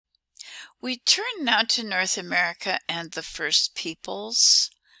We turn now to North America and the First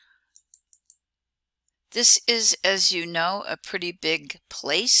Peoples. This is, as you know, a pretty big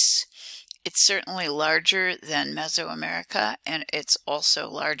place. It's certainly larger than Mesoamerica, and it's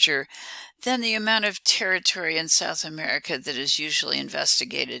also larger than the amount of territory in South America that is usually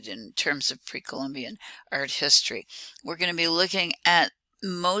investigated in terms of pre-Columbian art history. We're going to be looking at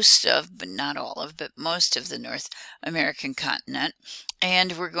most of, but not all of, but most of the North American continent,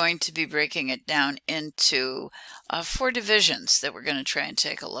 and we're going to be breaking it down into 4 divisions that we're going to try and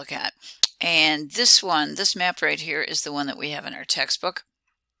take a look at. And this map right here, is the one that we have in our textbook.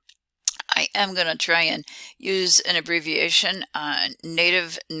 I am going to try and use an abbreviation,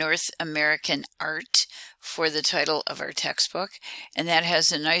 Native North American Art, for the title of our textbook, and that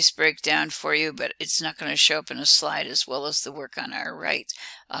has a nice breakdown for you, but it's not going to show up in a slide as well as the work on our right,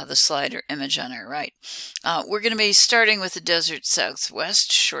 the slide or image on our right. We're going to be starting with the Desert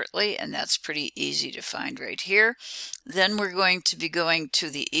Southwest shortly, and that's pretty easy to find right here. Then we're going to be going to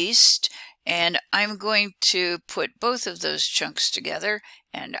the east, and I'm going to put both of those chunks together,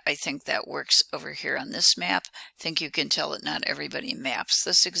 and I think that works over here on this map. I think you can tell that not everybody maps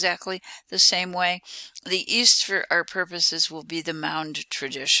this exactly the same way. The east, for our purposes, will be the mound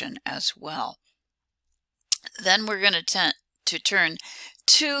tradition as well. Then we're going to turn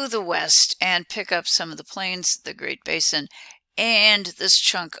to the west and pick up some of the plains, the Great Basin, and this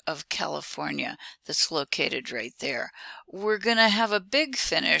chunk of California that's located right there. We're going to have a big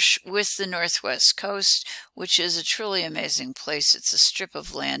finish with the Northwest Coast, which is a truly amazing place. It's a strip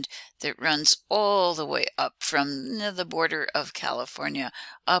of land that runs all the way up from the border of California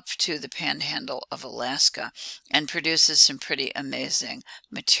up to the panhandle of Alaska and produces some pretty amazing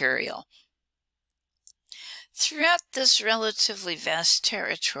material. Throughout this relatively vast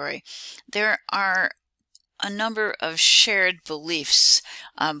territory, there are a number of shared beliefs.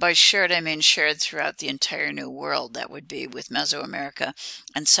 By shared, I mean shared throughout the entire New World. That would be with Mesoamerica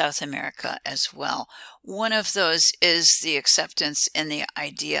and South America as well. One of those is the acceptance in the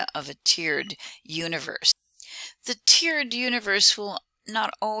idea of a tiered universe. The tiered universe will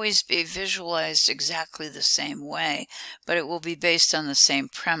not always be visualized exactly the same way, but it will be based on the same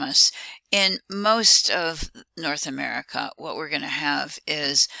premise. In most of North America, what we're going to have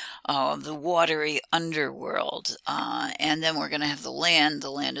is the watery underworld, and then we're going to have the land. The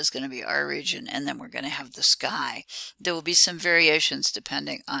land is going to be our region, and then we're going to have the sky. There will be some variations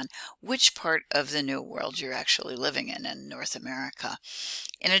depending on which part of the New World you're actually living in North America.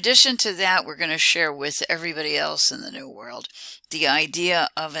 In addition to that, we're going to share with everybody else in the New World the idea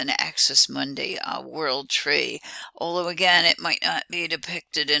of an axis mundi, a world tree, although again, it might not be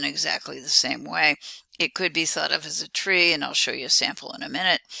depicted in exactly the same way. It could be thought of as a tree, and I'll show you a sample in a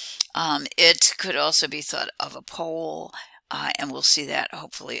minute. It could also be thought of a pole, and we'll see that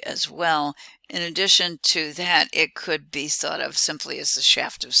hopefully as well. In addition to that, it could be thought of simply as the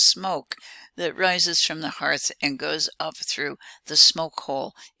shaft of smoke that rises from the hearth and goes up through the smoke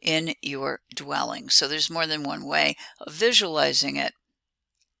hole in your dwelling. So there's more than one way of visualizing it,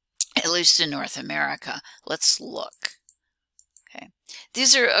 at least in North America. Let's look. Okay,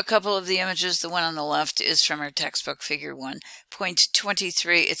 these are a couple of the images. The one on the left is from our textbook, Figure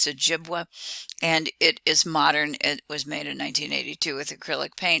 1.23. It's a Jibwa, and it is modern. It was made in 1982 with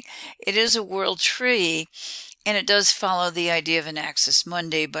acrylic paint. It is a world tree, and it does follow the idea of an axis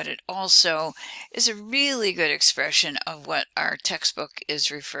mundi, but it also is a really good expression of what our textbook is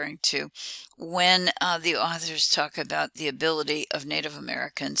referring to when the authors talk about the ability of Native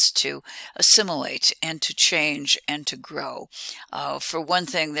Americans to assimilate and to change and to grow. For one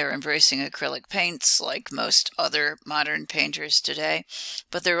thing, they're embracing acrylic paints like most other modern painters today,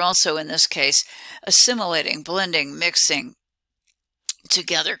 but they're also, in this case, assimilating, blending, mixing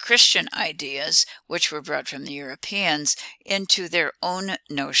together Christian ideas, which were brought from the Europeans, into their own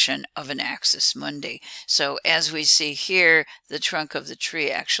notion of an axis mundi. So as we see here, the trunk of the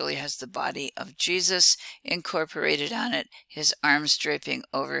tree actually has the body of Jesus incorporated on it, his arms draping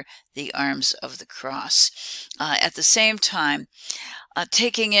over the arms of the cross. At the same time,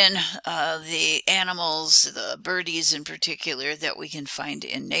 taking in the animals, the birdies in particular, that we can find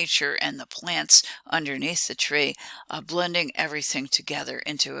in nature and the plants underneath the tree, blending everything together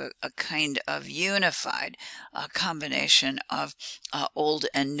into a kind of unified combination of old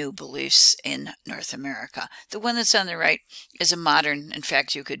and new beliefs in North America. The one that's on the right is a modern, in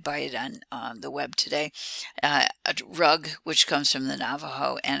fact, you could buy it on the web today, a rug which comes from the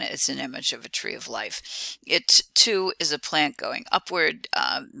Navajo, and it's an image of a tree of life. It too is a plant going upward,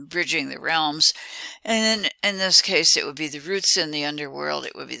 bridging the realms, and then in this case it would be the roots in the underworld,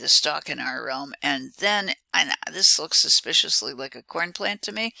 it would be the stalk in our realm, and then, and this looks suspiciously like a corn plant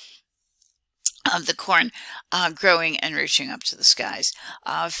to me, of the corn growing and reaching up to the skies,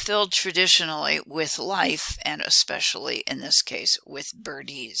 filled traditionally with life, and especially in this case with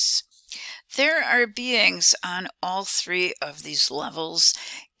birdies. There are beings on all three of these levels.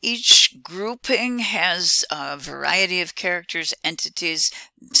 Each grouping has a variety of characters, entities,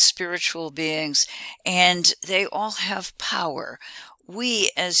 spiritual beings, and they all have power.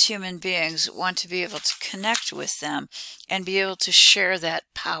 We as human beings want to be able to connect with them and be able to share that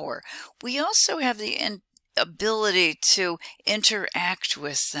power. We also have the ability to interact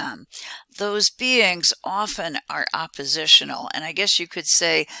with them. Those beings often are oppositional, and I guess you could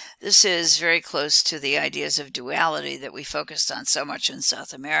say this is very close to the ideas of duality that we focused on so much in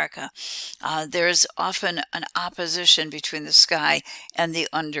South America. There's often an opposition between the sky and the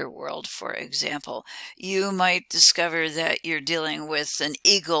underworld, for example. You might discover that you're dealing with an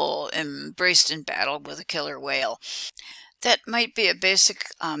eagle embraced in battle with a killer whale. That might be a basic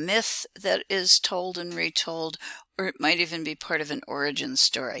myth that is told and retold, or it might even be part of an origin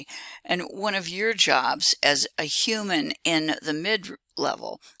story. And one of your jobs as a human in the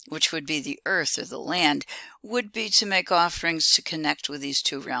mid-level, which would be the earth or the land, would be to make offerings to connect with these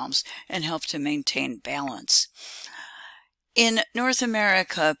two realms and help to maintain balance. In North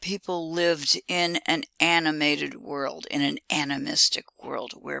America, people lived in an animated world, in an animistic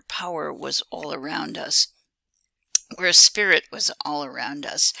world, where power was all around us, where spirit was all around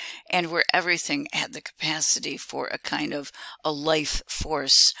us, and where everything had the capacity for a kind of a life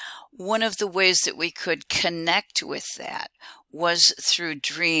force. One of the ways that we could connect with that was through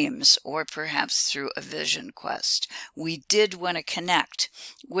dreams, or perhaps through a vision quest. We did want to connect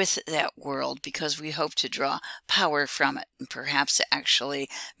with that world because we hope to draw power from it, and perhaps actually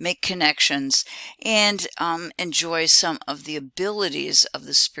make connections and enjoy some of the abilities of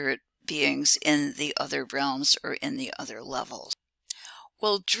the spirit beings in the other realms or in the other levels.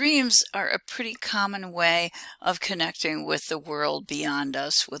 Well, dreams are a pretty common way of connecting with the world beyond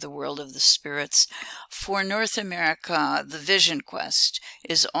us, with the world of the spirits. For North America, the vision quest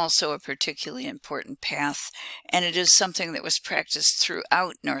is also a particularly important path, and it is something that was practiced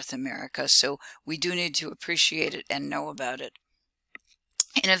throughout North America, so we do need to appreciate it and know about it.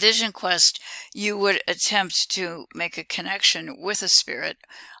 In a vision quest, you would attempt to make a connection with a spirit,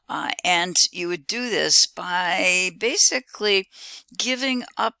 and you would do this by basically giving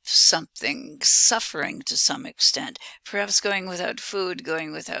up something, suffering to some extent, perhaps going without food,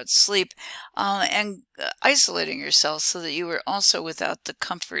 going without sleep, and isolating yourself so that you were also without the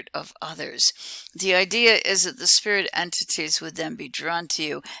comfort of others. The idea is that the spirit entities would then be drawn to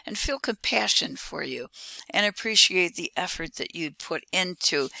you and feel compassion for you and appreciate the effort that you'd put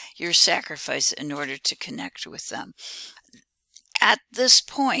into your sacrifice in order to connect with them. At this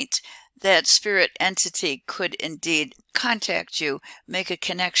point, that spirit entity could indeed contact you, make a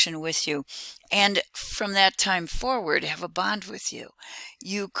connection with you, and from that time forward have a bond with you.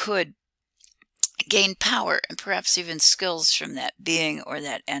 You could gain power and perhaps even skills from that being or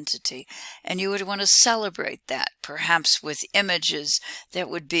that entity. And you would want to celebrate that, perhaps with images that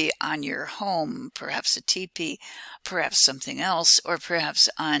would be on your home, perhaps a teepee, perhaps something else, or perhaps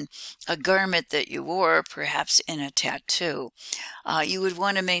on a garment that you wore, perhaps in a tattoo. You would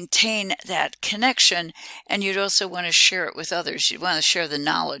want to maintain that connection, and you'd also want to share it with others. You'd want to share the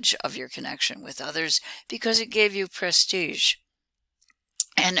knowledge of your connection with others because it gave you prestige.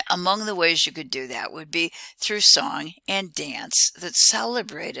 And among the ways you could do that would be through song and dance that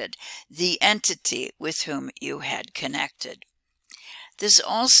celebrated the entity with whom you had connected. This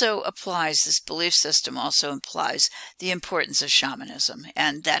also applies, this belief system also implies the importance of shamanism,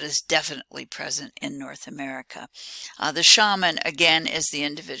 and that is definitely present in North America. The shaman, again, is the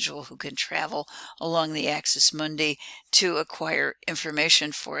individual who can travel along the axis mundi to acquire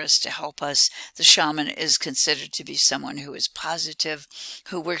information for us, to help us. The shaman is considered to be someone who is positive,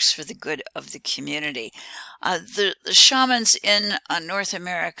 who works for the good of the community. The shamans in North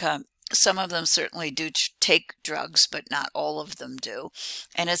America, some of them certainly do take drugs, but not all of them do,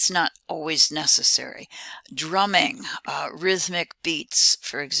 and it's not always necessary. Drumming, rhythmic beats,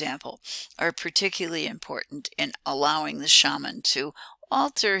 for example, are particularly important in allowing the shaman to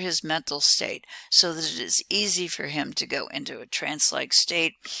alter his mental state so that it is easy for him to go into a trance-like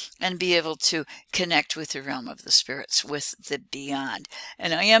state and be able to connect with the realm of the spirits, with the beyond.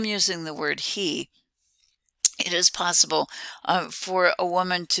 And I am using the word he. It is possible for a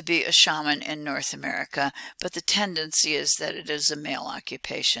woman to be a shaman in North America, but the tendency is that it is a male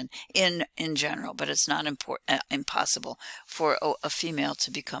occupation in general, but it's not impossible for a female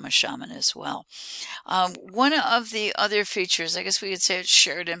to become a shaman as well. One of the other features, I guess we could say it's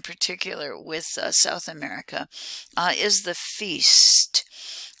shared in particular with South America, is the feast.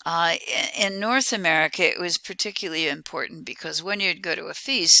 Uh, in North America, it was particularly important because when you'd go to a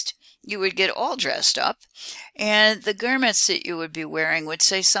feast, you would get all dressed up, and the garments that you would be wearing would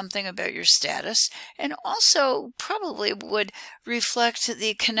say something about your status and also probably would reflect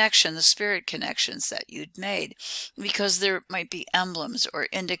the connection, the spirit connections that you'd made, because there might be emblems or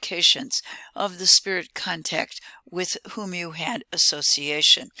indications of the spirit contact with whom you had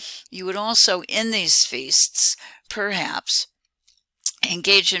association. You would also, in these feasts, perhaps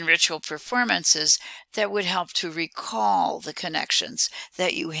engage in ritual performances that would help to recall the connections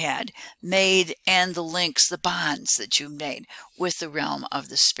that you had made and the links, the bonds that you made with the realm of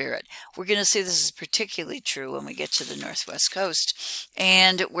the spirit. We're going to see this is particularly true when we get to the Northwest Coast,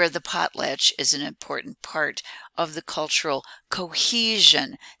 and where the potlatch is an important part of the cultural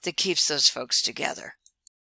cohesion that keeps those folks together.